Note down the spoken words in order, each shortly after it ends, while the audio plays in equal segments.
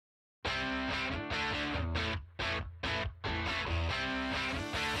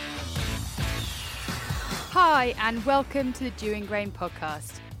Hi and welcome to the Dewing Grain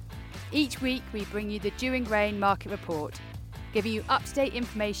podcast. Each week we bring you the Dewing Grain market report, giving you up-to-date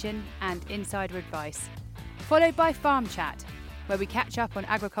information and insider advice, followed by Farm Chat, where we catch up on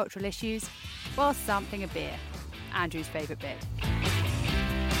agricultural issues while sampling a beer, Andrew's favourite bit.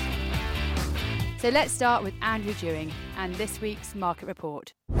 So let's start with Andrew Dewing and this week's market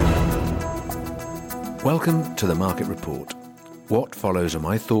report. Welcome to the market report. What follows are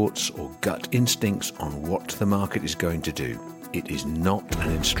my thoughts or gut instincts on what the market is going to do. It is not an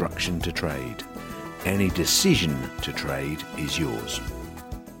instruction to trade. Any decision to trade is yours.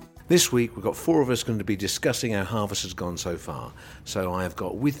 This week we've got four of us going to be discussing how harvest has gone so far. So I have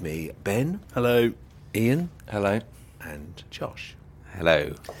got with me Ben. Hello. Ian. Hello. And Josh.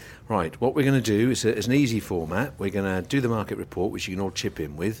 Hello. Right, what we're going to do is an easy format. We're going to do the market report, which you can all chip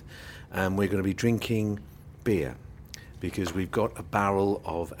in with, and we're going to be drinking beer, because we've got a barrel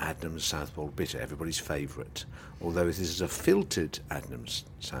of Adnams Southwold Bitter, everybody's favourite, although this is a filtered Adnams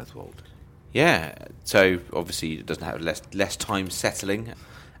Southwold. Yeah, so obviously it doesn't have less time settling,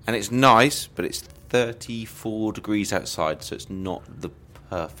 and it's nice, but it's 34 degrees outside, so it's not the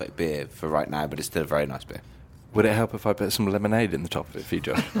perfect beer for right now, but it's still a very nice beer. Would it help if I put some lemonade in the top of it for you,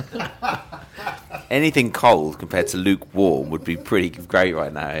 Josh? Anything cold compared to lukewarm would be pretty great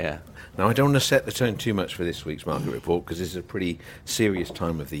right now, yeah. Now, I don't want to set the tone too much for this week's market report, because this is a pretty serious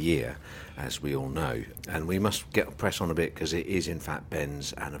time of the year, as we all know. And we must press on a bit, because it is, in fact,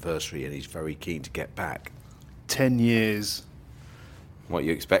 Ben's anniversary, and he's very keen to get back. 10 years. What are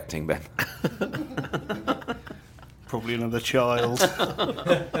you expecting, Ben? Probably another child.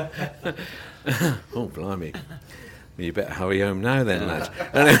 Oh, blimey. Well, you better hurry home now then, lads.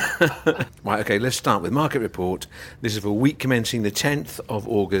 Right, okay, let's start with market report. This is for week commencing the 10th of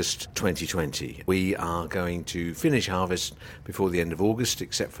August 2020. We are going to finish harvest before the end of August,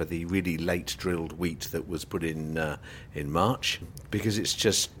 except for the really late drilled wheat that was put in March, because it's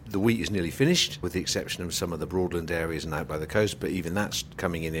just, the wheat is nearly finished, with the exception of some of the broadland areas and out by the coast, but even that's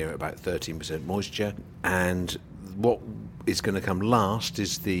coming in here at about 13% moisture. And what is going to come last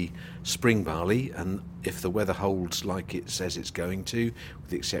is the spring barley, and if the weather holds like it says it's going to, with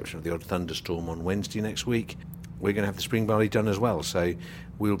the exception of the odd thunderstorm on Wednesday next week, we're going to have the spring barley done as well. So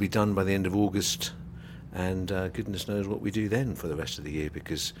we'll be done by the end of August, and goodness knows what we do then for the rest of the year,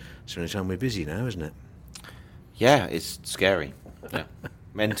 because it's the only time we're busy now, isn't it? Yeah, it's scary. Yeah,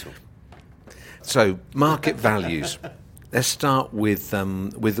 mental. So market values. Let's start with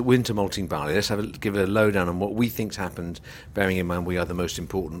the winter malting barley. Let's give a lowdown on what we think's happened, bearing in mind we are the most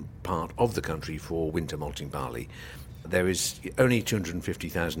important part of the country for winter malting barley. There is only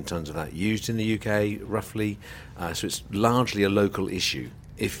 250,000 tonnes of that used in the UK, roughly, so it's largely a local issue.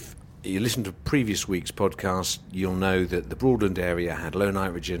 If you listen to previous week's podcast, you'll know that the Broadland area had low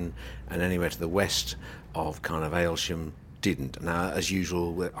nitrogen, and anywhere to the west of kind of Aylsham didn't. Now, as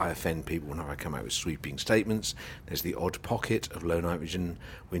usual, I offend people whenever I come out with sweeping statements. There's the odd pocket of low nitrogen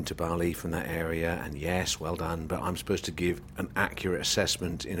winter barley from that area, and yes, well done, but I'm supposed to give an accurate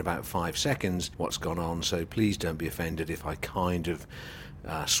assessment in about 5 seconds what's gone on, so please don't be offended if I kind of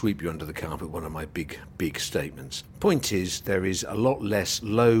sweep you under the carpet with one of my big statements. Point is, there is a lot less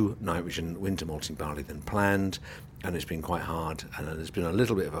low nitrogen winter malting barley than planned, and it's been quite hard, and there's been a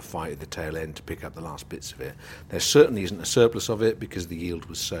little bit of a fight at the tail end to pick up the last bits of it. There certainly isn't a surplus of it, because the yield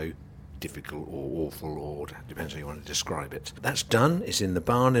was so difficult or awful, or depends how you want to describe it. That's done. It's in the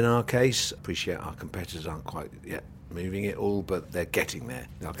barn in our case. Appreciate our competitors aren't quite yet moving it all, but they're getting there.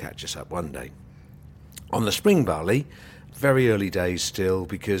 They'll catch us up one day. On the spring barley, very early days still,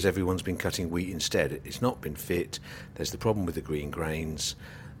 because everyone's been cutting wheat instead. It's not been fit. There's the problem with the green grains.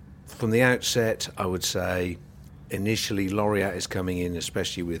 From the outset, I would say, initially, Laureate is coming in,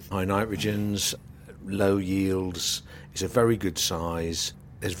 especially with high nitrogens, low yields. It's a very good size.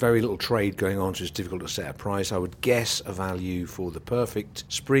 There's very little trade going on, so it's difficult to set a price. I would guess a value for the perfect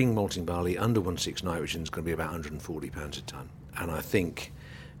spring malting barley under 1.6 nitrogen is going to be about £140 a tonne. And I think,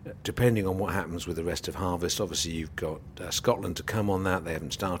 depending on what happens with the rest of harvest, obviously you've got Scotland to come on that. They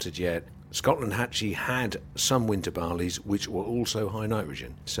haven't started yet. Scotland actually had some winter barleys which were also high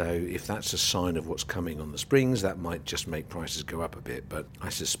nitrogen. So if that's a sign of what's coming on the springs, that might just make prices go up a bit. But I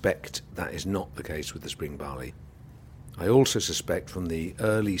suspect that is not the case with the spring barley. I also suspect from the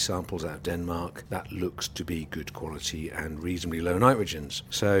early samples out of Denmark that looks to be good quality and reasonably low nitrogens.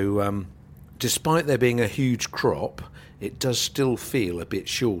 So despite there being a huge crop, it does still feel a bit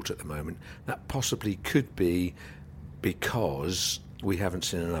short at the moment. That possibly could be because we haven't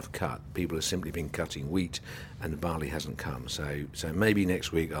seen enough cut. People have simply been cutting wheat and the barley hasn't come. So maybe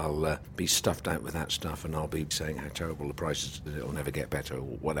next week I'll be stuffed out with that stuff and I'll be saying how terrible the price is, it'll never get better or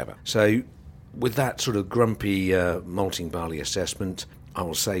whatever. So with that sort of grumpy malting barley assessment, I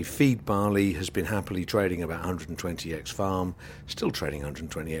will say feed barley has been happily trading about 120 ex-farm, still trading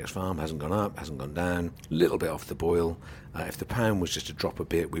 120 ex-farm, hasn't gone up, hasn't gone down, a little bit off the boil. If the pound was just to drop a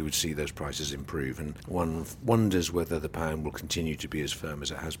bit, we would see those prices improve, and one wonders whether the pound will continue to be as firm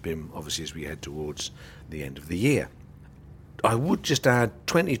as it has been, obviously, as we head towards the end of the year. I would just add,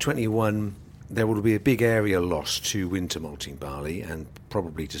 2021, there will be a big area loss to winter malting barley and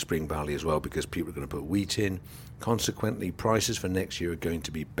probably to spring barley as well, because people are going to put wheat in. Consequently, prices for next year are going to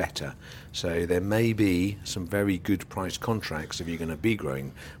be better. So there may be some very good price contracts if you're going to be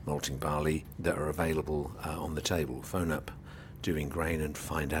growing malting barley that are available on the table. Phone up Doing Grain and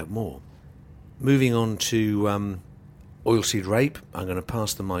find out more. Moving on to oilseed rape, I'm going to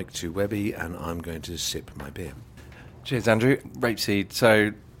pass the mic to Webby and I'm going to sip my beer. Cheers, Andrew. Rapeseed.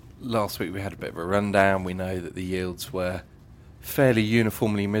 So last week we had a bit of a rundown. We know that the yields were fairly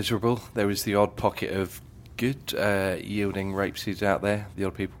uniformly miserable. There was the odd pocket of good yielding rapeseeds out there, the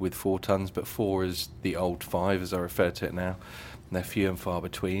odd people with 4 tonnes, but 4 is the old 5 as I refer to it now, and they're few and far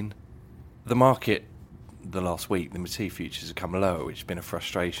between. The market the last week, the Matif futures have come lower, which has been a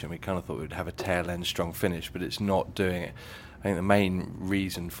frustration. We kind of thought we'd have a tail end strong finish, but it's not doing it. I think the main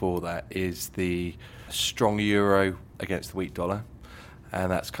reason for that is the strong euro against the weak dollar,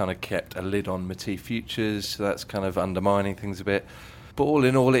 and that's kind of kept a lid on Matif futures, so that's kind of undermining things a bit. But all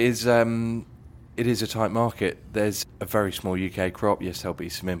in all, it is a tight market. There's a very small UK crop. Yes, there'll be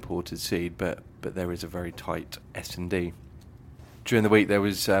some imported seed, but there is a very tight S&D. During the week, there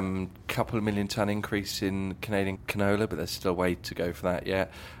was a couple of million tonne increase in Canadian canola, but there's still a way to go for that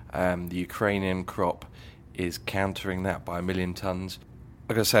yet. The Ukrainian crop is countering that by 1 million tonnes.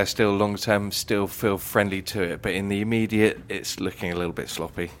 Like I say, still long-term, still feel friendly to it, but in the immediate, it's looking a little bit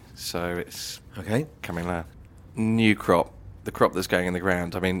sloppy. So it's coming low. New crop. The crop that's going in the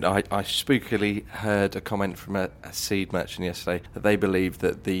ground. I mean, I spookily heard a comment from a seed merchant yesterday that they believe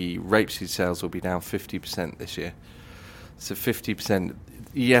that the rapeseed sales will be down 50% this year. So 50%,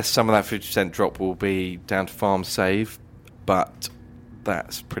 yes, some of that 50% drop will be down to farm save, but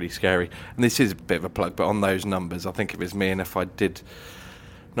that's pretty scary. And this is a bit of a plug, but on those numbers, I think it was me, and if I did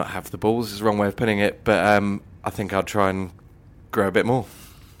not have the balls, is the wrong way of putting it, but I think I'd try and grow a bit more.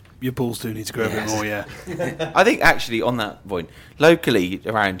 Your balls do need to grow a bit more, yeah. I think actually on that point, locally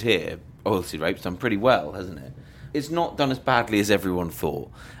around here, oilseed rape's done pretty well, hasn't it? It's not done as badly as everyone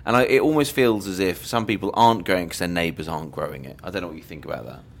thought. And it almost feels as if some people aren't growing because their neighbours aren't growing it. I don't know what you think about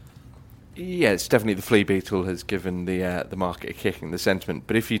that. Yeah, it's definitely the flea beetle has given the market a kick in the sentiment.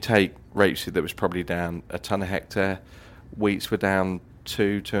 But if you take rapeseed that was probably down a tonne a hectare, wheats were down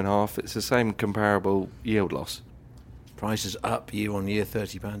 2.5, it's the same comparable yield loss. Prices up year on year,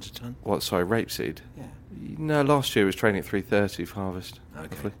 £30 a tonne. What, sorry, rapeseed? Yeah. No, last year it was trading at 330 for harvest.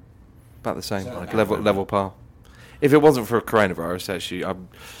 Okay. Roughly. About the same, So like level par. If it wasn't for coronavirus, actually, I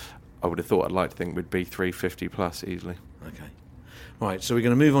would have thought, I'd like to think, would be 350 plus easily. Okay. Right, so we're going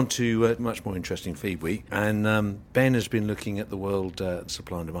to move on to much more interesting feed week. And Ben has been looking at the world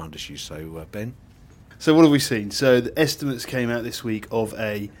supply and demand issues. So, Ben? So what have we seen? So the estimates came out this week of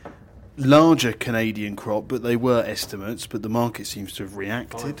a larger Canadian crop, but they were estimates, but the market seems to have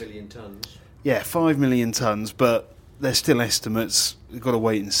reacted. 5 million tonnes. Yeah, 5 million tonnes, but they're still estimates. We've got to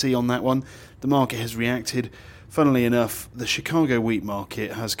wait and see on that one. The market has reacted. Funnily enough, the Chicago wheat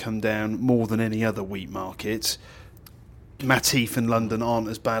market has come down more than any other wheat market. Matif and London aren't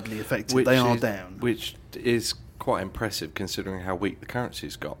as badly affected. They are down. Which is quite impressive considering how weak the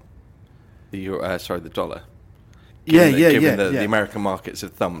currency's got. The dollar. Given the American markets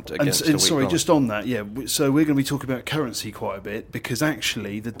have thumped against the weak dollar. Just on that, so we're going to be talking about currency quite a bit, because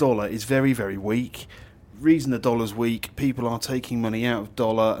actually the dollar is very, very weak. Reason the dollar's weak, people are taking money out of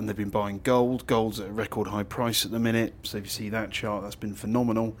dollar and they've been buying gold. Gold's at a record high price at the minute, so if you see that chart, that's been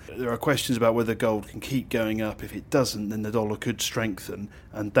phenomenal. There are questions about whether gold can keep going up. If it doesn't, then the dollar could strengthen,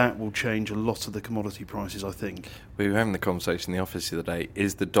 and that will change a lot of the commodity prices, I think. We were having the conversation in the office the other day,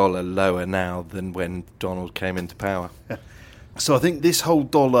 is the dollar lower now than when Donald came into power? So I think this whole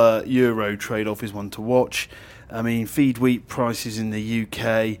dollar-euro trade-off is one to watch. I mean, feed wheat prices in the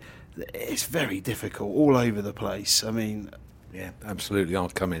UK, it's very difficult all over the place. I mean, yeah, absolutely. I'll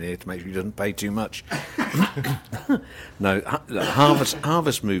come in here to make sure you don't pay too much. No, the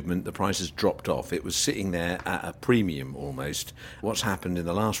harvest movement, the price has dropped off. It was sitting there at a premium almost. What's happened in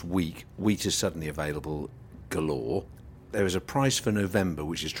the last week, wheat is suddenly available galore. there is a price for November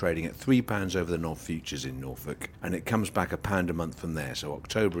which is trading at £3 over the North Futures in Norfolk, and it comes back £1 a month from there. So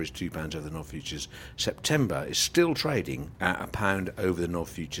October is £2 over the North Futures. September is still trading at £1 over the North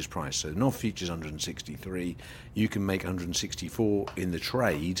Futures price. So the North Futures 163, you can make 164 in the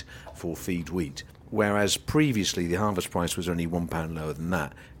trade for feed wheat. Whereas previously the harvest price was only £1 lower than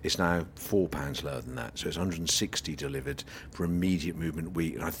that, it's now £4 lower than that. So it's 160 delivered for immediate movement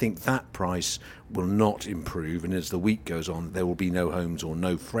wheat. And I think that price will not improve. And as the week goes on, there will be no homes or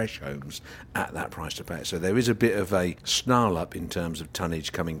no fresh homes at that price to pay. So there is a bit of a snarl up in terms of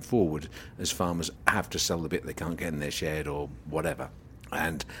tonnage coming forward as farmers have to sell the bit they can't get in their shed or whatever.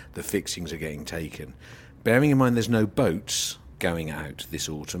 And the fixings are getting taken. Bearing in mind there's no boats going out this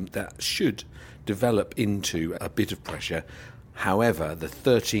autumn, that should develop into a bit of pressure. However, the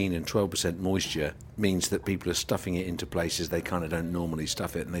 13 and 12% moisture means that people are stuffing it into places they kind of don't normally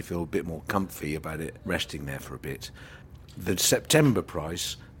stuff it, and they feel a bit more comfy about it resting there for a bit. The September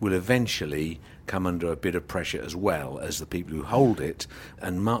price will eventually come under a bit of pressure as well as the people who hold it,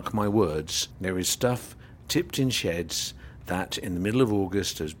 and mark my words, there is stuff tipped in sheds that in the middle of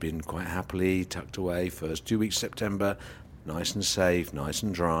August has been quite happily tucked away. First 2 weeks September, nice and safe, nice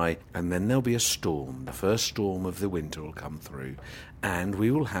and dry, and then there'll be a storm. The first storm of the winter will come through, and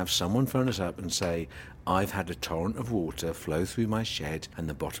we will have someone phone us up and say, I've had a torrent of water flow through my shed and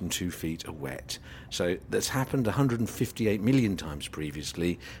the bottom 2 feet are wet. So that's happened 158 million times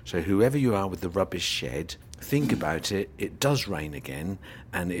previously. So whoever you are with the rubbish shed, think about it. It does rain again,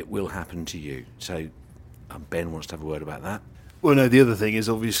 and it will happen to you. So Ben wants to have a word about that. Well, no, the other thing is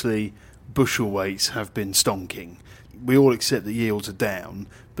obviously bushel weights have been stonking. We all accept that yields are down,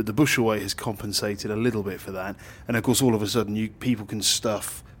 but the bushel weight has compensated a little bit for that. And of course, all of a sudden, people can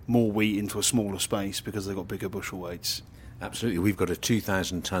stuff more wheat into a smaller space because they've got bigger bushel weights. Absolutely. We've got a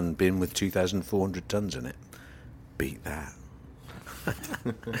 2,000 tonne bin with 2,400 tonnes in it. Beat that.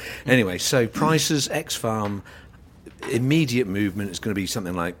 Anyway, so prices, ex-farm, immediate movement is going to be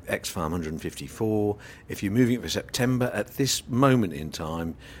something like ex-farm 154. If you're moving it for September, at this moment in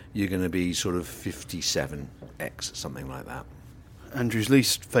time, you're going to be sort of 57x, something like that. Andrew's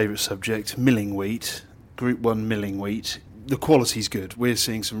least favourite subject, milling wheat, Group 1 milling wheat. The quality's good. We're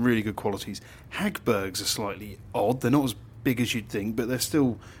seeing some really good qualities. Hagbergs are slightly odd. They're not as big as you'd think, but they're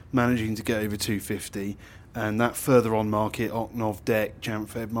still managing to get over 250. And that further on market, Oknov, Deck, Jan,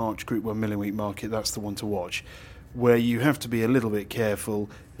 Feb, March, Group 1 milling wheat market, that's the one to watch. Where you have to be a little bit careful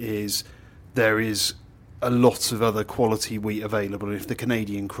is there is a lot of other quality wheat available, and if the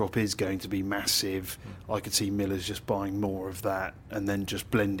Canadian crop is going to be massive, I could see millers just buying more of that and then just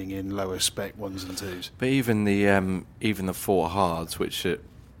blending in lower spec 1s and 2s. But even the 4 hards, which at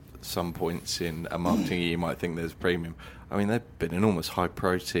some points in a marketing year you might think there's a premium, I mean they've been enormous high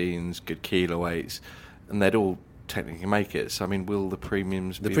proteins, good kilo weights, and they'd all technically make it. So I mean, will the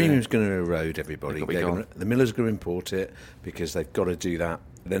premiums be the premium's going to erode everybody. The millers are going to import it because they've got to do that.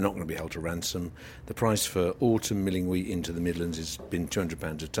 They're not going to be held to ransom. The price for autumn milling wheat into the Midlands has been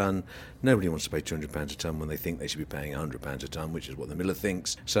 £200 a tonne. Nobody wants to pay £200 a tonne when they think they should be paying £100 a tonne, which is what the miller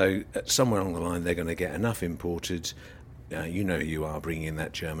thinks. So somewhere along the line, they're going to get enough imported. You know who you are bringing in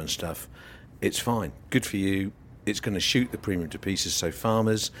that German stuff. It's fine. Good for you. It's going to shoot the premium to pieces, so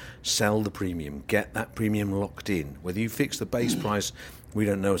farmers sell the premium. Get that premium locked in. Whether you fix the base price, we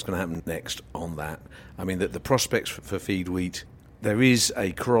don't know what's going to happen next on that. I mean, the prospects for feed wheat, there is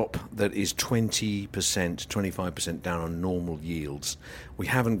a crop that is 20%, 25% down on normal yields. We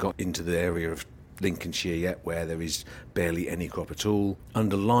haven't got into the area of Lincolnshire yet, where there is barely any crop at all.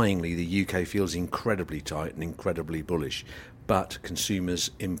 Underlyingly, the UK feels incredibly tight and incredibly bullish. But consumers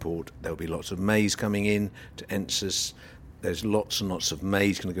import. There'll be lots of maize coming in to Ensus. There's lots and lots of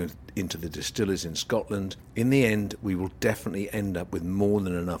maize going to go into the distillers in Scotland. In the end, we will definitely end up with more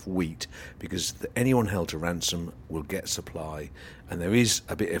than enough wheat because anyone held to ransom will get supply. And there is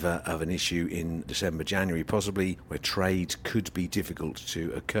a bit of an issue in December, January, possibly, where trade could be difficult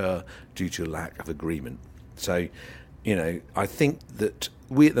to occur due to a lack of agreement. So, I think that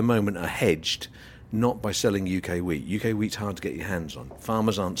we at the moment are hedged not by selling UK wheat. UK wheat's hard to get your hands on.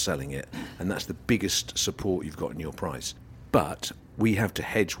 Farmers aren't selling it, and that's the biggest support you've got in your price. But we have to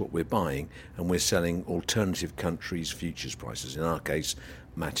hedge what we're buying, and we're selling alternative countries' futures prices, in our case,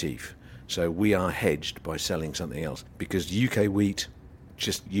 Matif. So we are hedged by selling something else, because UK wheat,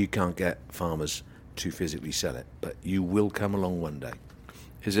 you can't get farmers to physically sell it, but you will come along one day.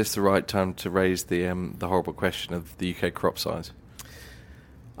 Is this the right time to raise the horrible question of the UK crop size?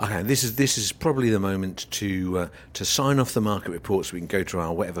 Okay, this is probably the moment to sign off the market report so we can go to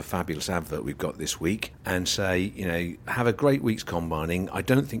our whatever fabulous advert we've got this week and say, have a great week's combining. I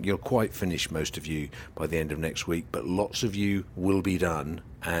don't think you'll quite finish, most of you, by the end of next week, but lots of you will be done.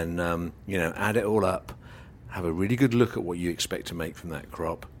 And, add it all up, have a really good look at what you expect to make from that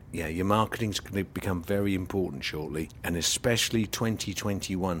crop. Yeah, your marketing's going to become very important shortly, and especially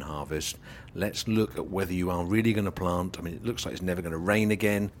 2021 harvest. Let's look at whether you are really going to plant. I mean, it looks like it's never going to rain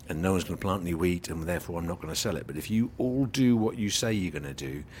again, and no one's going to plant any wheat, and therefore I'm not going to sell it. But if you all do what you say you're going to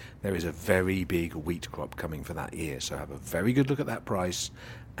do, there is a very big wheat crop coming for that year. So have a very good look at that price,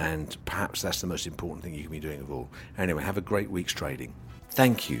 and perhaps that's the most important thing you can be doing of all. Anyway, have a great week's trading.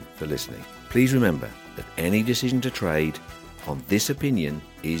 Thank you for listening. Please remember that any decision to trade on this opinion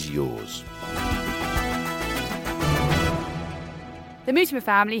is yours. The Mutimer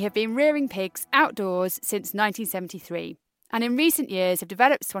family have been rearing pigs outdoors since 1973, and in recent years have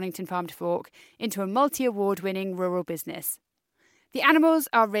developed Swannington Farm to Fork into a multi-award-winning rural business. The animals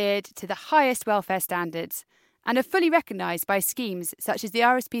are reared to the highest welfare standards and are fully recognised by schemes such as the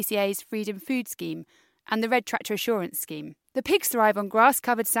RSPCA's Freedom Food Scheme and the Red Tractor Assurance Scheme. The pigs thrive on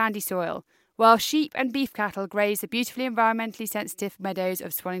grass-covered sandy soil, while sheep and beef cattle graze the beautifully environmentally sensitive meadows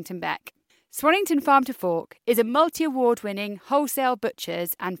of Swannington Beck. Swannington Farm to Fork is a multi-award-winning wholesale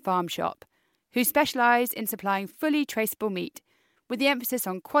butchers and farm shop who specialise in supplying fully traceable meat, with the emphasis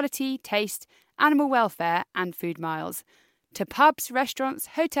on quality, taste, animal welfare and food miles, to pubs, restaurants,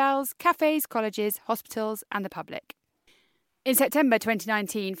 hotels, cafes, colleges, hospitals and the public. In September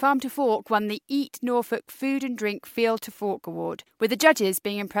 2019, Farm to Fork won the Eat Norfolk Food and Drink Field to Fork Award, with the judges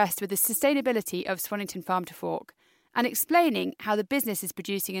being impressed with the sustainability of Swannington Farm to Fork and explaining how the business is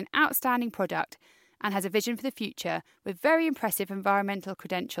producing an outstanding product and has a vision for the future with very impressive environmental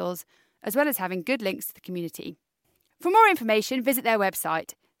credentials, as well as having good links to the community. For more information, visit their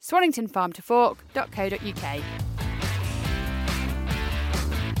website, swanningtonfarmtofork.co.uk.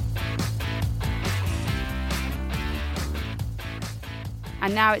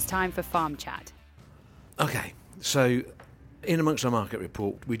 And now it's time for Farm Chat. Okay, so in amongst our market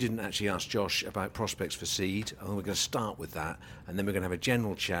report, we didn't actually ask Josh about prospects for seed. I think we're going to start with that, and then we're going to have a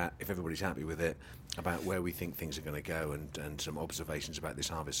general chat, if everybody's happy with it, about where we think things are going to go and some observations about this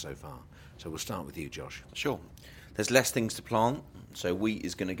harvest so far. So we'll start with you, Josh. Sure. There's less things to plant, so wheat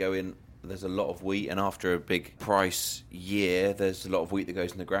is going to go in. There's a lot of wheat, and after a big price year, there's a lot of wheat that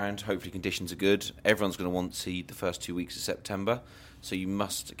goes in the ground. Hopefully conditions are good. Everyone's going to want seed the first 2 weeks of September, so you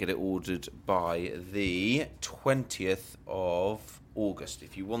must get it ordered by the 20th of August.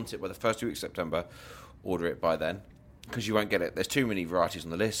 If you want it by the first 2 weeks of September, order it by then, because you won't get it. There's too many varieties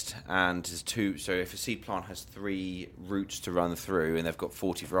on the list, and there's two. So if a seed plant has 3 routes to run through and they've got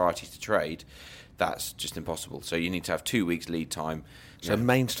 40 varieties to trade, that's just impossible. So you need to have 2 weeks lead time. So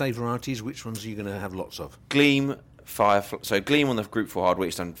mainstay varieties, which ones are you going to have lots of? Gleam, Firefly. So Gleam on the Group 4 hard wheat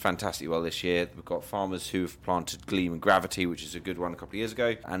has done fantastically well this year. We've got farmers who've planted Gleam and Gravity, which is a good one a couple of years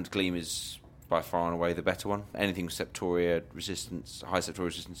ago, and Gleam is by far and away the better one. Anything Septoria resistance, high Septoria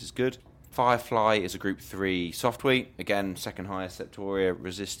resistance is good. Firefly is a Group 3 soft wheat, again second highest Septoria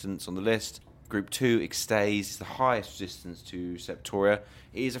resistance on the list. Group 2 Extaze is the highest resistance to Septoria.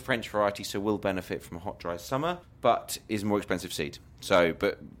 It is a French variety, so will benefit from a hot, dry summer, but is a more expensive seed. So,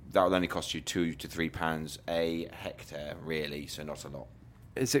 but that will only cost you £2 to £3 a hectare, really, so not a lot.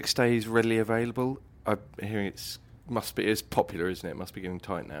 Is Extaze readily available? I'm hearing it's popular, isn't it? It must be getting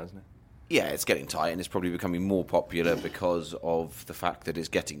tight now, isn't it? Yeah, it's getting tight, and it's probably becoming more popular because of the fact that it's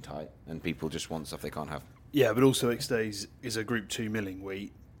getting tight, and people just want stuff they can't have. Yeah, but also Extaze is a Group 2 milling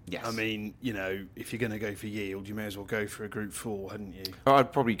wheat. Yes. I mean, if you're going to go for yield, you may as well go for a Group 4, hadn't you?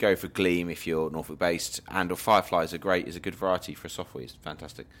 I'd probably go for Gleam if you're Norfolk-based, and or Firefly is a good variety for a soft wheat. It's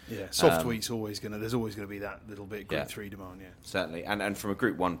fantastic. Yeah, soft wheat's there's always going to be that little bit Group 3 demand, yeah. Certainly, and from a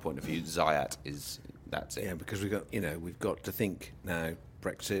Group 1 point of view, Zayat that's it. Yeah, because we've got to think now,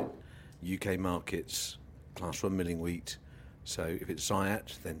 Brexit, UK markets, Class 1 milling wheat. So if it's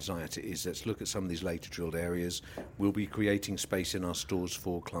Zayat, then Zayat it is. Let's look at some of these later drilled areas. We'll be creating space in our stores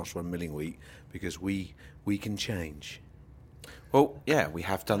for Class 1 milling wheat because we can change. Well, yeah, we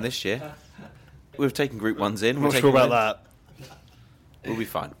have done this year. We've taken Group 1s in. I'm not sure about that. We'll be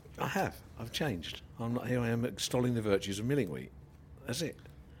fine. I have. I've changed. I'm not here. I am extolling the virtues of milling wheat. That's it.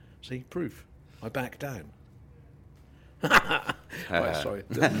 See, proof. I back down. Right, sorry.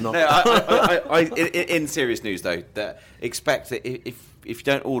 No, in serious news, though, that expect that if you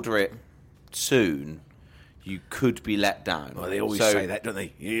don't order it soon, you could be let down. Well, they always say that, don't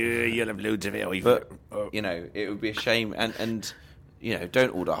they? Yeah, you'll have loads of it. But, it would be a shame. And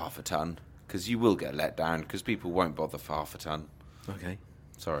don't order half a ton, because you will get let down, because people won't bother for half a ton. Okay.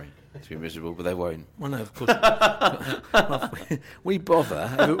 Sorry to be miserable, but they won't. Well, no, of course. Well, we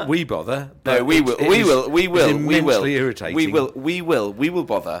bother. We bother. No, we will. We will. Immensely irritating. We will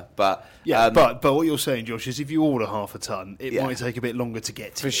bother. But Yeah, but what you're saying, Josh, is if you order half a ton, it might take a bit longer to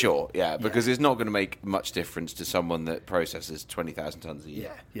get to for you. sure, because it's not going to make much difference to someone that processes 20,000 tons a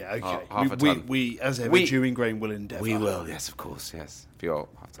year. Yeah, okay. Half a ton. We as ever, Dewing Grain will endeavour. We will. Yes, of course. Yes, for your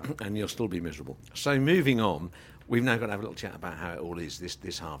half ton. And you'll still be miserable. So moving on, we've now got to have a little chat about how it all is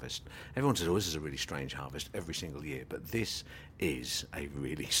this harvest. Everyone says, "Oh, this is a really strange harvest every single year," but this is a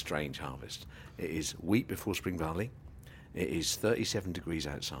really strange harvest. It is wheat before spring barley. It is 37 degrees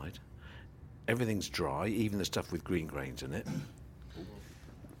outside. Everything's dry, even the stuff with green grains in it.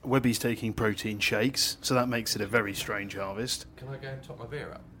 Webby's taking protein shakes, so that makes it a very strange harvest. Can I go and top my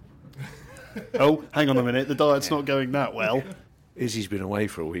beer up? Oh, hang on a minute, the diet's not going that well. Izzy's been away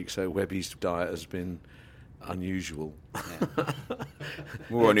for a week, so Webby's diet has been unusual.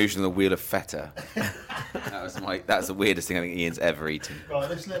 More unusual than the wheel of feta. That's the weirdest thing I think Ian's ever eaten. Right,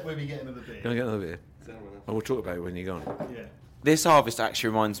 let's let Webby get another beer. Can I get another beer? Oh, we'll talk about it when you're gone. Yeah. This harvest actually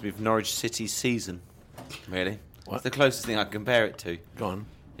reminds me of Norwich City's season. Really? What? It's the closest thing I can compare it to. Go on.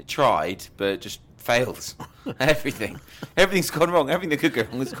 It tried, but it just failed. Everything's gone wrong. Everything that could go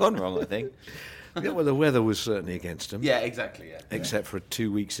wrong has gone wrong, I think. Yeah, well, the weather was certainly against them. Yeah, exactly. Yeah. Except for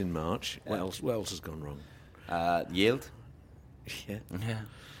 2 weeks in March. What else has gone wrong? Yield. Yeah. Yeah.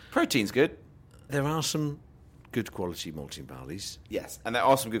 Protein's good. There are some good quality malting barleys. Yes, and there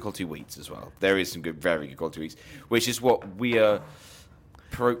are some good quality wheats as well. There is some very good quality wheats, which is what we are.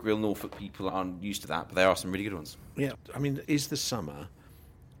 Parochial Norfolk people aren't used to that, but there are some really good ones. Yeah, I mean, is the summer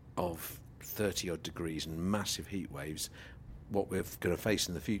of 30-odd degrees and massive heat waves what we're going to face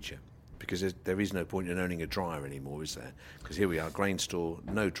in the future? Because there is no point in owning a dryer anymore, is there? Because here we are, grain store,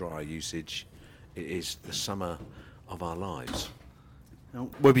 no dryer usage. It is the summer of our lives. Oh,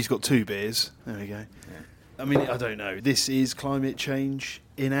 Webby's got 2 beers. There we go. Yeah. I mean, I don't know. This is climate change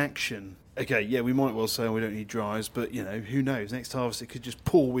in action. Okay, yeah, we might well say we don't need dryers, but, you know, who knows? Next harvest it could just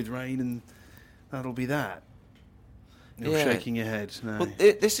pour with rain and that'll be that. You're shaking your head. No. Well,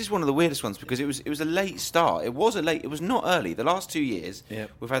 this is one of the weirdest ones because it was a late start. It was not early. The last 2 years,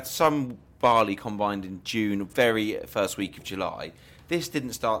 we've had some barley combined in June, very first week of July. This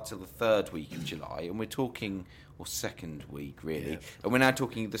didn't start till the 3rd week of July, and we're talking, or 2nd week really, and we're now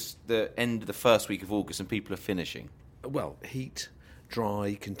talking the end of the 1st week of August, and people are finishing. Well, heat,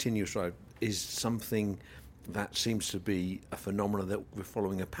 dry, continuous dry is something that seems to be a phenomenon that we're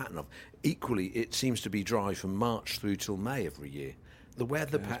following a pattern of. Equally, it seems to be dry from March through till May every year. The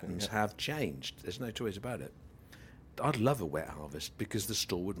weather patterns have changed. There's no two ways about it. I'd love a wet harvest because the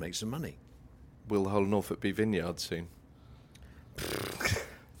store would make some money. Will the whole Norfolk be vineyard soon?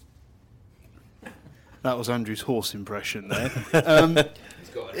 That was Andrew's horse impression there.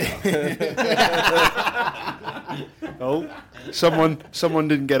 Oh, someone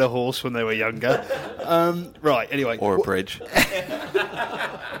didn't get a horse when they were younger. Right, anyway. Or a bridge.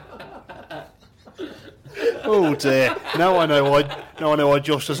 Oh dear. Now I know why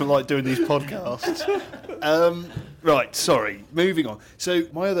Josh doesn't like doing these podcasts. Right, sorry. Moving on. So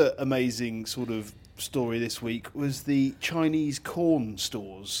my other amazing sort of story this week was the Chinese corn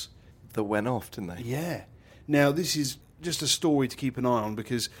stores. That went off, didn't they? Yeah. Now this is just a story to keep an eye on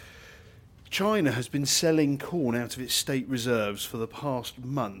because China has been selling corn out of its state reserves for the past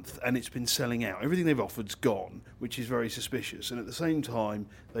month, and it's been selling out. Everything they've offered's gone, which is very suspicious. And at the same time,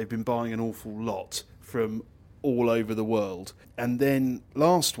 they've been buying an awful lot from all over the world. And then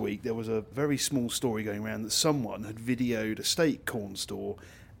last week, there was a very small story going around that someone had videoed a state corn store,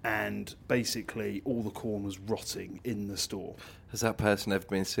 and basically all the corn was rotting in the store. Has that person ever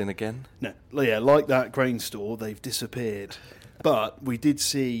been seen again? No, yeah, like that grain store, they've disappeared. But we did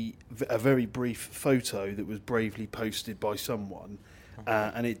see a very brief photo that was bravely posted by someone,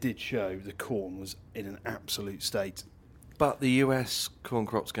 and it did show the corn was in an absolute state. But the US corn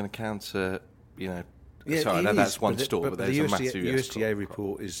crop's going to counter, Yeah, sorry, I know it that's is, one but store, but there's the a massive USDA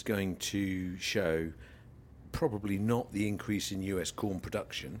report is going to show probably not the increase in US corn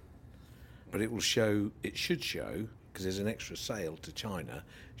production, but it should show, because there's an extra sale to China,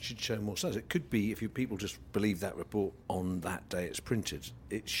 it should show more sales. It could be, if people just believe that report on that day it's printed,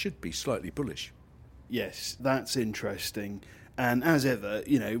 it should be slightly bullish. Yes, that's interesting. And as ever,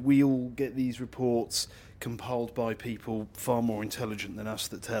 we all get these reports compiled by people far more intelligent than us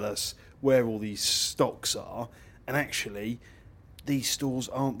that tell us where all these stocks are. And actually, these stores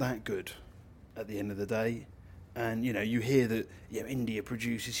aren't that good at the end of the day. And, you hear that India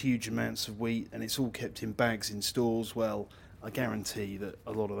produces huge amounts of wheat and it's all kept in bags in stores. Well, I guarantee that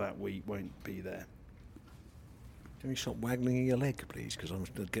a lot of that wheat won't be there. Can you stop waggling your leg, please? Because I'm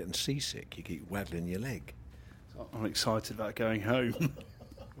getting seasick. You keep waggling your leg. I'm excited about going home.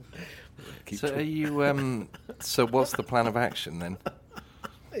 So are you? So what's the plan of action then?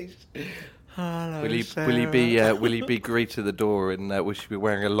 Hello, Will he be greeted at the door and will she be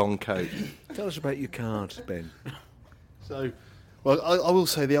wearing a long coat? Tell us about your card, Ben. So, well, I will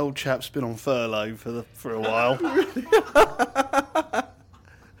say the old chap's been on furlough for a while.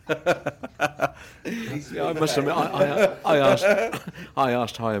 Yeah, I must admit, I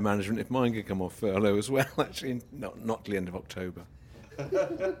asked higher management if mine could come off furlough as well. Actually, not till the end of October.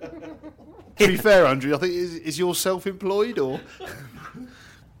 To be fair, Andrew, I think is yours self-employed or?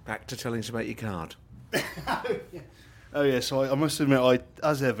 Back to telling us about your card. Oh yeah, so I must admit,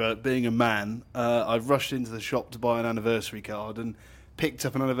 as ever, being a man, I rushed into the shop to buy an anniversary card and picked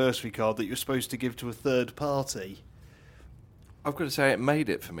up an anniversary card that you're supposed to give to a third party. I've got to say, it made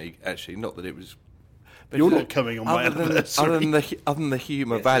it for me. Actually, not that it was. But You're not coming on my anniversary. Other than the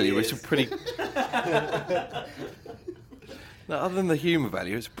humour value, it's a pretty. No, other than the humour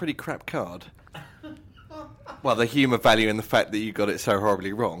value, it's a pretty crap card. Well, the humour value in the fact that you got it so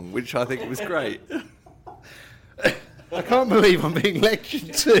horribly wrong, which I think was great. I can't believe I'm being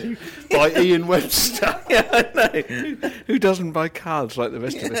lectured to by Ian Webster. Yeah, I know. Who doesn't buy cards like the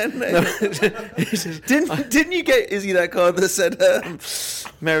rest of us? Didn't you get Izzy that card that said,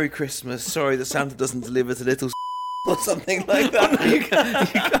 Merry Christmas, sorry that Santa doesn't deliver to little or something like that?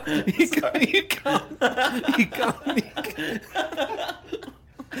 You can't.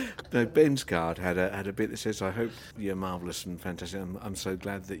 No, Ben's card had a bit that says, "I hope you're marvellous and fantastic. I'm so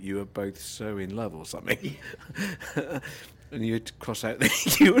glad that you are both so in love," or something. And you had to cross out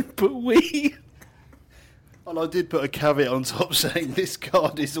the you and put we. And I did put a caveat on top saying this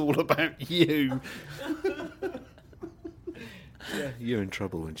card is all about you. Yeah, you're in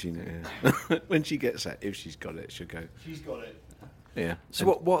trouble when she when she gets that. If she's got it, she'll go. She's got it. Yeah. So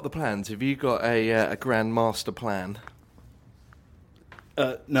what are the plans? Have you got a grand master plan?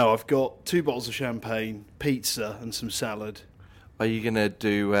 No, I've got 2 bottles of champagne, pizza, and some salad. Are you going to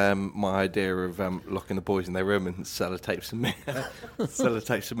do my idea of locking the boys in their room and sellotape some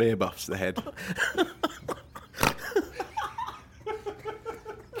earmuffs to the head?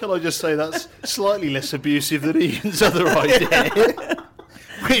 Can I just say that's slightly less abusive than Ian's other idea?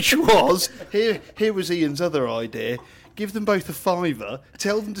 Which was, here was Ian's other idea. Give them both a £5,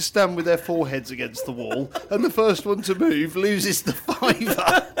 tell them to stand with their foreheads against the wall, and the first one to move loses the £5.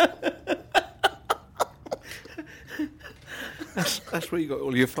 That's where you got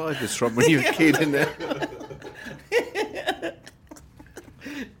all your fibres from when you were a kid, isn't it?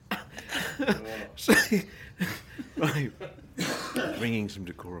 So, right. Bringing some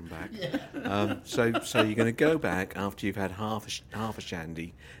decorum back. So you're going to go back after you've had half a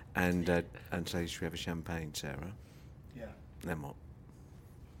shandy and say, should we have a champagne, Sarah? Yeah. Then what?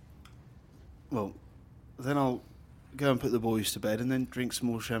 Well, then I'll go and put the boys to bed and then drink some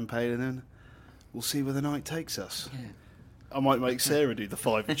more champagne and then we'll see where the night takes us. Yeah. I might make Sarah do the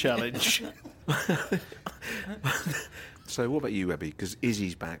 5 challenge. So what about you, Webby? Because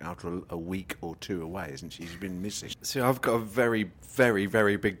Izzy's back after a week or 2 away, isn't she? She's been missing. See, I've got a very, very,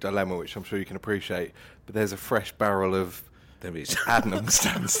 very big dilemma, which I'm sure you can appreciate. But there's a fresh barrel of There is. Adnams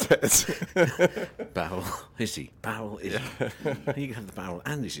downstairs. Barrel. Izzy. Barrel. Izzy. You can have the barrel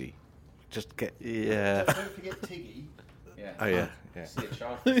and Izzy. Just get... Yeah. Don't forget Tiggy. Yeah. Oh, yeah. See a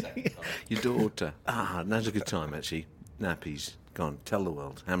child for a second time. Your daughter. Now's a good time, actually. Nappies. Go on, tell the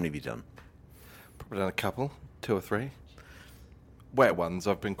world. How many have you done? Probably done a couple, 2 or 3. Wet ones,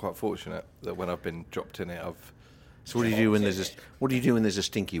 I've been quite fortunate that when I've been dropped in it, I've... So what do you do when there's a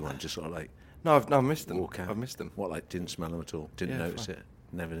stinky one? Just sort of like No, I've missed them. walk out. I've missed them. What, like didn't smell them at all? Didn't Yeah, notice fine. it?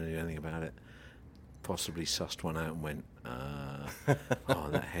 Never knew anything about it? Possibly sussed one out and went,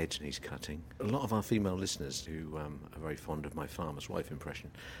 that hedge needs cutting. A lot of our female listeners who are very fond of my farmer's wife impression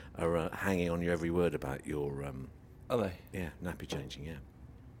are hanging on your every word about your, Are they? nappy changing, yeah.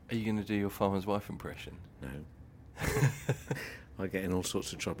 Are you going to do your farmer's wife impression? No. I get in all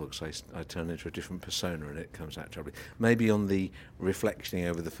sorts of trouble because I turn into a different persona and it comes out terribly. Maybe on the reflecting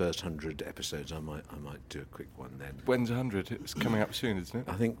over the first 100 episodes, I might do a quick one then. When's 100? It's coming up soon, isn't it?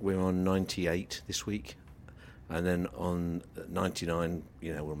 I think we're on 98 this week, and then on 99,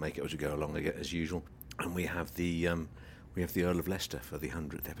 we'll make it as we go along again as usual. And we have the Earl of Leicester for the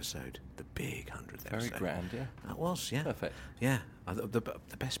 100th episode, the big 100th Very episode. grand, yeah. That was, yeah. Perfect. Yeah.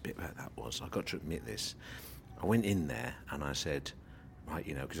 The best bit about that was, I've got to admit this, I went in there and I said, right,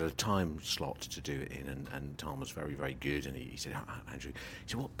 because I had a time slot to do it in, and Tom was very, very good, and he said, Andrew,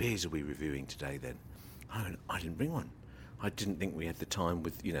 what beers are we reviewing today then? I went, I didn't bring one. I didn't think we had the time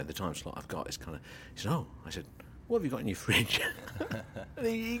with, the time slot I've got is kind of, he said, I said, what have you got in your fridge? And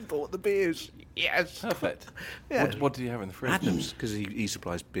he bought the beers. Yes. Perfect. Yeah. What did you have in the fridge? Adnams, because he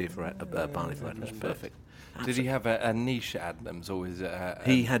supplies beer for barley for Adnams. Perfect. Did he have a niche at Adnams, or was it?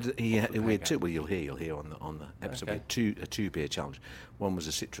 He had we had two. Well, you'll hear on the episode. Okay. We had a two beer challenge. One was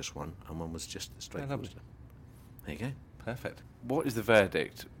a citrus one, and one was just the straight. lovely. Forster. There you go. Perfect. What is the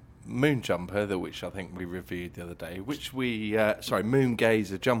verdict? Moon Jumper, which I think we reviewed the other day, which we Moon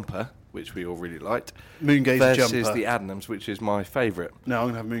Gazer Jumper, which we all really liked. Moon Gazer versus Jumper. the Adnams, which is my favourite. No, I'm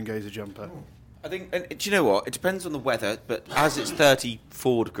going to have Moon Gazer Jumper. I think, and do you know what? It depends on the weather, but as it's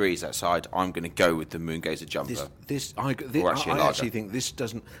 34 degrees outside, I'm going to go with the Moon Gazer Jumper. I Or actually a I lager. actually think this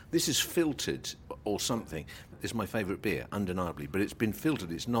doesn't. This is filtered or something. This is my favourite beer, undeniably, but it's been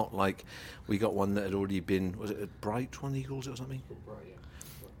filtered. It's not like we got one that had already been. Was it a Bright one he calls it or something?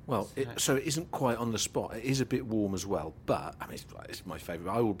 Well, so it isn't quite on the spot. It is a bit warm as well, but I mean, it's my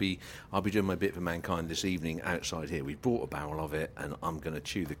favourite. I'll be doing my bit for mankind this evening outside here. We've bought a barrel of it, and I'm going to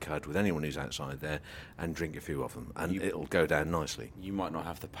chew the cud with anyone who's outside there and drink a few of them, and it'll go down nicely. You might not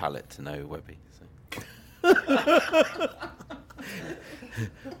have the palate to know Webby. So.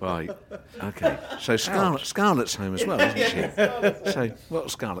 Right. Okay. So Scarlett's home as well, isn't she? So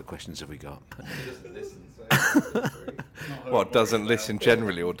what Scarlett questions have we got? What, doesn't listen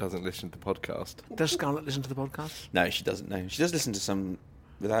generally, or doesn't listen to the podcast? Does Scarlett listen to the podcast? No, she doesn't know. She does listen to some,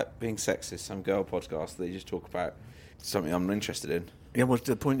 without being sexist, some girl podcast that they just talk about something I'm not interested in. Yeah. Well,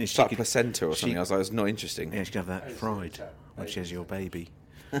 the point is, It's like placenta or something. I was like, it's not interesting. Yeah, she could have that fried when she has your baby.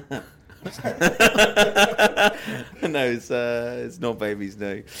 No, it's not babies.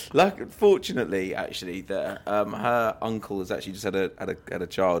 No, fortunately, actually, that her uncle has actually just had a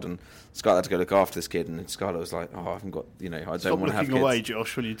child, and Scarlett had to go look after this kid, and Scarlett was like, "Oh, I haven't got, I don't Stop want to have looking kids." away,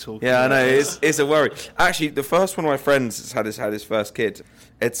 Josh, when you talk. Yeah, I know it's a worry. Actually, the first one of my friends has had his first kid.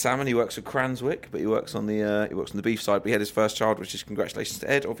 Ed Salmon. He works for Cranswick, but he works on the beef side. But he had his first child, which is congratulations to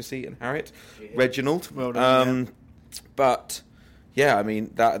Ed, obviously, and Harriet, Reginald. Well done, But. Yeah, I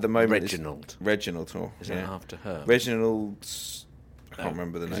mean that at the moment. Reginald. Oh, Is it after her? Reginald. I can't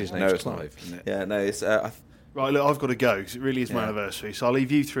remember the name. His No, name's it's Clive, not. isn't it? Yeah, no, it's. Right, look, I've got to go, 'cause it really is my Yeah. anniversary, so I'll leave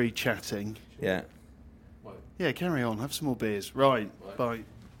you three chatting. Yeah. Yeah, carry on, have some more beers. Right, bye.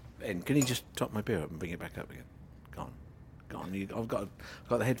 Ben, can you just top my beer up and bring it back up again? Go on. I've got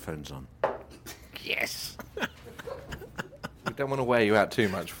the headphones on. Yes. We don't want to wear you out too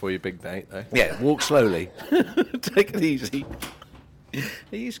much before your big date, though. Yeah. Walk slowly. Take it easy.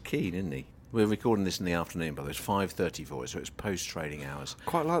 He is keen, isn't he? We're recording this in the afternoon, by the way. It's 5:34, so it's post-trading hours.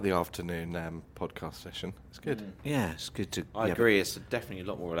 Quite like the afternoon podcast session. It's good. Yeah, it's good to... I agree. It's definitely a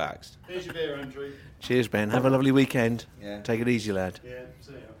lot more relaxed. Here's your beer, Andrew. Cheers, Ben. Have a lovely weekend. Yeah. Take it easy, lad. Yeah,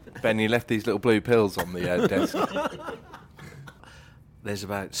 see ya. Ben, you left these little blue pills on the desk. There's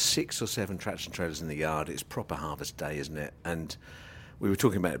about 6 or 7 tractors and trailers in the yard. It's proper harvest day, isn't it? And we were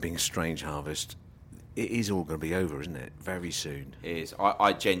talking about it being a strange harvest. It is all going to be over, isn't it? Very soon. It is.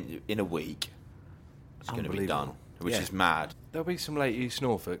 In a week, it's going to be done, Unbelievable. which Yeah. is mad. There'll be some late East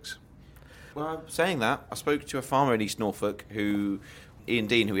Norfolks. Well, saying that, I spoke to a farmer in East Norfolk Ian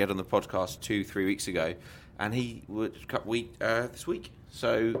Dean, who we had on the podcast 2-3 weeks ago, and he would cut wheat this week.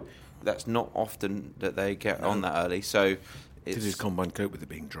 So that's not often that they get on that early. So Did his combine cope with it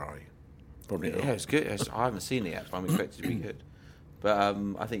being dry? Probably not. yeah, it's good. I haven't seen it yet, but I'm expected to be good. But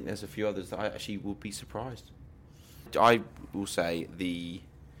I think there's a few others that I actually will be surprised. I will say the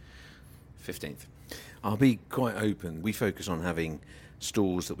 15th. I'll be quite open. We focus on having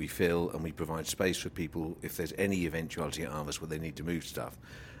stores that we fill, and we provide space for people if there's any eventuality at harvest where they need to move stuff,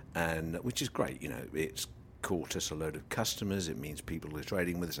 and which is great. It's caught us a load of customers. It means people who are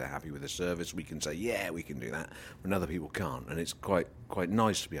trading with us are happy with the service. We can say, yeah, we can do that, when other people can't, and it's quite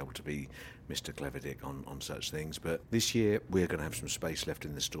nice to be able to be Mr. Cleverdick on such things. But this year we're going to have some space left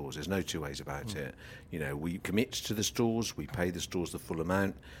in the stores. There's no two ways about it. We commit to the stores, we pay the stores the full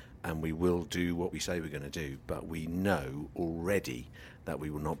amount, and we will do what we say we're going to do. But we know already that we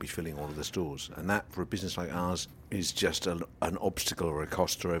will not be filling all of the stores, and that for a business like ours is just an obstacle or a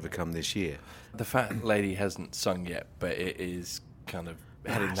cost to overcome this year. The fat lady hasn't sung yet, but it is kind of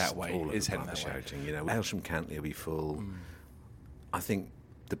heading that way. All of It's the heading pub that way. shouting. Aylsham Cantley will be full. I think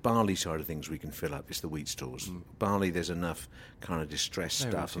the barley side of things we can fill up. It's the wheat stores. Barley, there's enough kind of distressed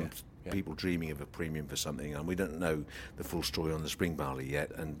There stuff is, and yeah. people dreaming of a premium for something, and we don't know the full story on the spring barley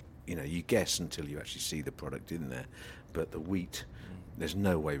yet. And you guess until you actually see the product in there. But the wheat, there's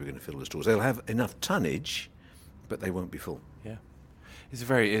no way we're going to fill the stores. They'll have enough tonnage, but they won't be full. Yeah. It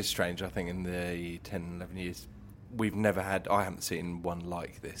is strange. I think in the 10, 11 years, I haven't seen one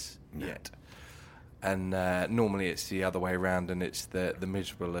like this yet. And normally it's the other way around, and it's the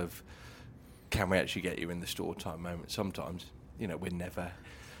miserable of can we actually get you in the store time moment? Sometimes, we're never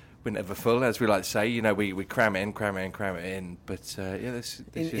full, as we like to say. We cram it in. But this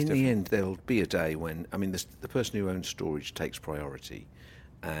in is the different. end, there'll be a day when the person who owns storage takes priority,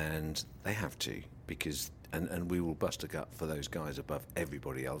 and they have to, because and we will bust a gut for those guys above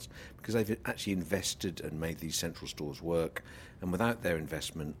everybody else, because they've actually invested and made these central stores work, and without their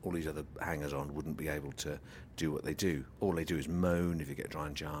investment, all these other hangers-on wouldn't be able to do what they do. All they do is moan if you get dry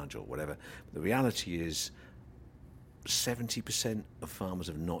and charge or whatever. But the reality is 70% of farmers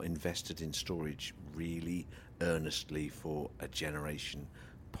have not invested in storage really earnestly for a generation,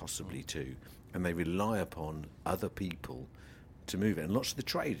 possibly two, and they rely upon other people to move it. And lots of the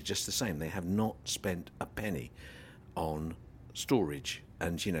trade are just the same. They have not spent a penny on storage.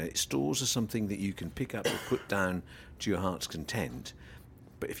 And, stores are something that you can pick up or put down to your heart's content.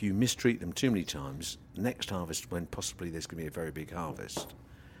 But if you mistreat them too many times, next harvest, when possibly there's going to be a very big harvest,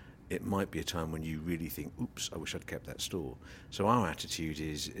 it might be a time when you really think, oops, I wish I'd kept that store. So our attitude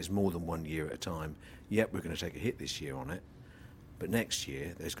is more than 1 year at a time. Yep, we're going to take a hit this year on it. But next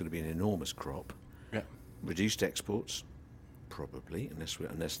year, there's going to be an enormous crop. Yeah. Reduced exports, probably, unless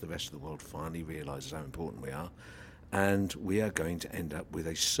the rest of the world finally realises how important we are, and we are going to end up with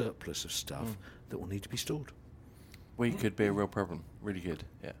a surplus of stuff that will need to be stored. We could be a real problem. Really good.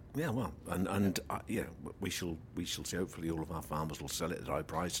 Yeah. Yeah, well, and we shall see. Hopefully, all of our farmers will sell it at a high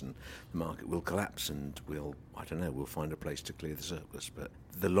price, and the market will collapse, and we'll find a place to clear the surplus. But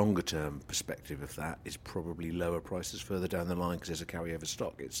the longer term perspective of that is probably lower prices further down the line, because there's a carryover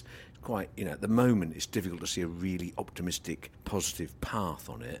stock. It's quite, at the moment, it's difficult to see a really optimistic, positive path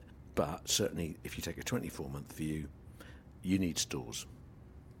on it. But certainly, if you take a 24-month view, you need stores.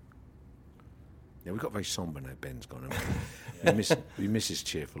 Yeah, we've got very sombre now. Ben's gone. We miss his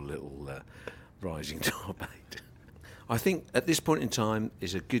cheerful little rising top eight. I think at this point in time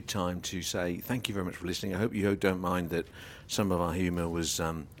is a good time to say thank you very much for listening. I hope you don't mind that some of our humour was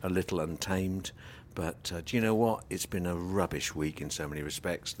a little untamed. But do you know what? It's been a rubbish week in so many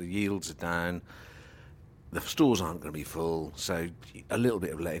respects. The yields are down. The stores aren't going to be full, so a little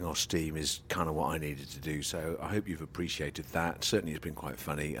bit of letting off steam is kind of what I needed to do. So I hope you've appreciated that. Certainly it's been quite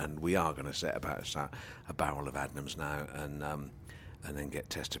funny, and we are going to set about a barrel of Adnams now, and then get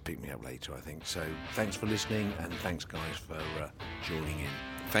Tess to pick me up later, I think. So thanks for listening, and thanks, guys, for joining in.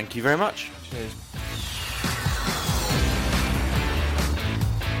 Thank you very much. Cheers.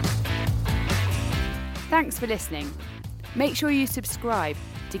 Thanks for listening. Make sure you subscribe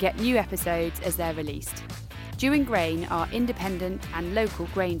to get new episodes as they're released. Dewing Grain are independent and local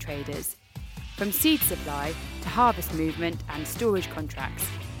grain traders. From seed supply to harvest movement and storage contracts,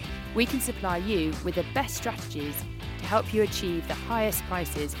 we can supply you with the best strategies to help you achieve the highest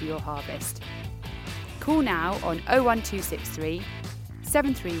prices for your harvest. Call now on 01263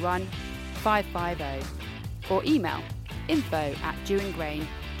 731 550 or email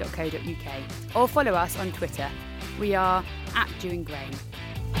info@dewinggrain.co.uk or follow us on Twitter. We are @DewingGrain.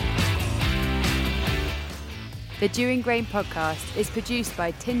 The Dewing Grain podcast is produced by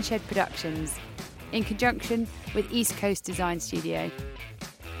Tin Shed Productions in conjunction with East Coast Design Studio.